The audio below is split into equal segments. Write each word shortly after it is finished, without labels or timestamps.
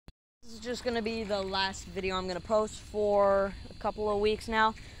just gonna be the last video I'm gonna post for a couple of weeks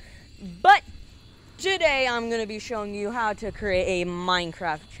now. But today I'm gonna be showing you how to create a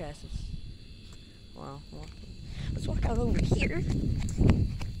Minecraft chest. Well, let's walk out over here.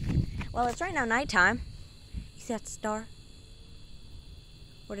 Well, it's right now nighttime. You see that star?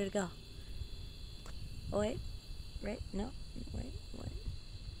 Where did it go? Oh, wait. Right? No. Wait.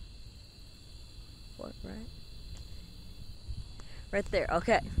 What? Right? Right there.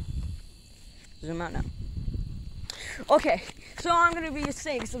 Okay. Zoom out now. Okay. So I'm going to be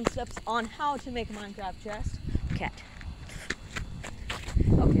saying some steps on how to make a Minecraft chest. Cat.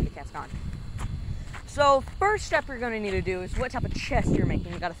 Okay, the cat's gone. So first step you're going to need to do is what type of chest you're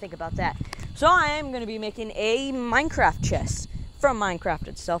making. You got to think about that. So I am going to be making a Minecraft chest from Minecraft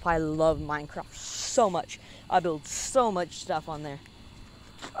itself. I love Minecraft so much. I build so much stuff on there.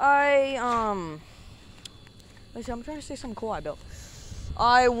 Let's see, I'm trying to say something cool I built.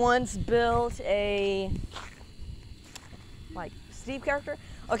 I once built a, Steve character.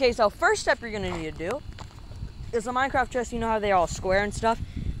 Okay, so first step you're gonna need to do is a Minecraft chest. You know how they're all square and stuff?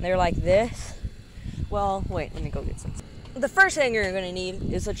 And they're like this. Well, wait, let me go get some. The first thing you're gonna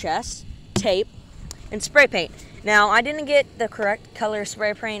need is a chest, tape, and spray paint. Now, I didn't get the correct color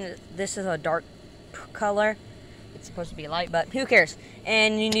spray paint. This is a dark color. It's supposed to be light, but who cares?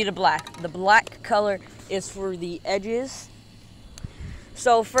 And you need a black. The black color is for the edges.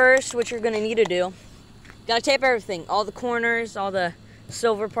 So first, what you're gonna need to do, gotta tape everything, all the corners, all the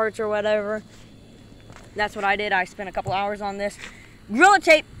silver parts or whatever. That's what I did. I spent a couple hours on this. Gorilla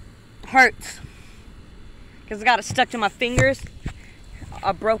tape hurts because I got it stuck to my fingers.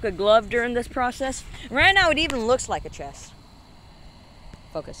 I broke a glove during this process. Right now, it even looks like a chest.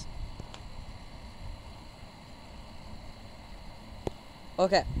 Focus.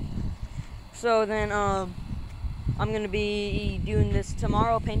 Okay. So then, I'm gonna be doing this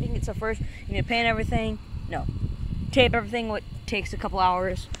tomorrow, painting it. So first, you need to paint everything. No, tape everything. What takes a couple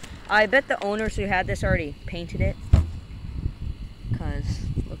hours. I bet the owners who had this already painted it. Cause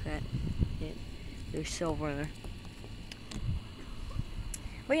look at it. There's silver there.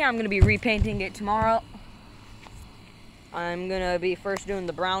 But yeah, I'm gonna be repainting it tomorrow. I'm gonna be first doing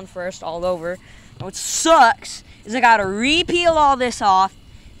the brown first all over. And what sucks is I gotta re-peel all this off,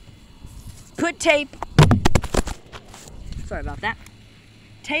 put tape, sorry about that,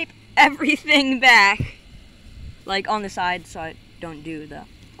 tape everything back, like on the side so I don't do the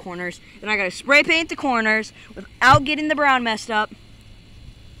corners. Then I gotta spray paint the corners without getting the brown messed up.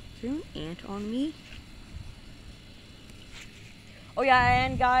 Is there an ant on me? Oh yeah,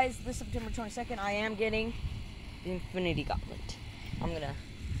 and guys, this September 22nd, I am getting the Infinity Gauntlet. I'm gonna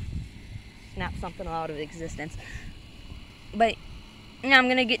snap something out of existence. But yeah, I'm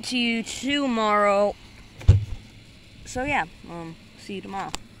gonna get to you tomorrow. So yeah, see you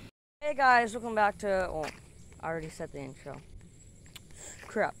tomorrow. Hey guys, welcome back to, oh, I already said the intro.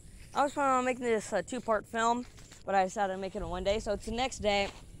 Crap. I was planning on making this a two-part film, but I decided to make it in one day. So it's the next day.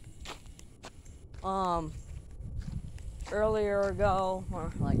 Earlier ago, or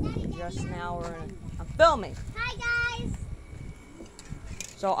like just now, I'm filming. Hi guys!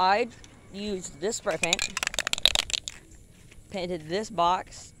 So I used this spray paint, painted this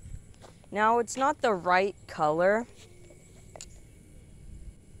box. Now it's not the right color.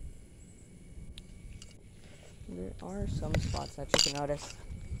 There are some spots that you can notice.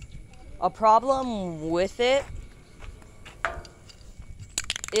 A problem with it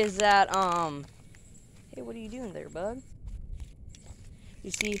is that, hey, what are you doing there, bug? You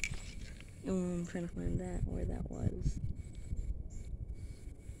see, I'm trying to find where that was.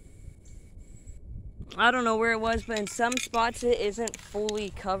 I don't know where it was, but in some spots it isn't fully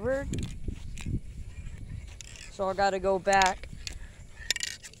covered. So I gotta go back.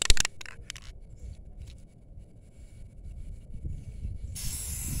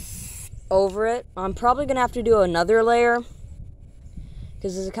 Over it. I'm probably gonna have to do another layer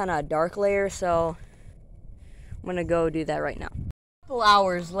because this is kind of a dark layer, so I'm gonna go do that right now. A couple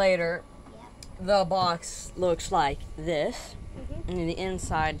hours later, the box looks like this, and the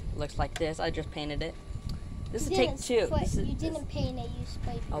inside looks like this. I just painted it. This will take two. You didn't paint it, you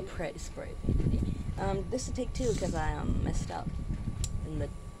spray painted. Oh, spray painted. This will take two because I messed up in the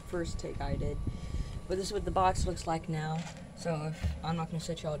first take I did. But this is what the box looks like now. So I'm not gonna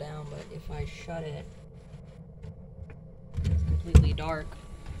sit y'all down, but if I shut it, it's completely dark.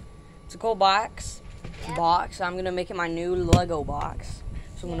 It's a cool box. Yep. I'm gonna make it my new Lego box.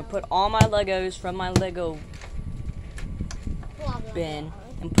 So I'm gonna put all my Legos from my Lego bin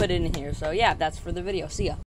and put it in here. So yeah, that's for the video. See ya.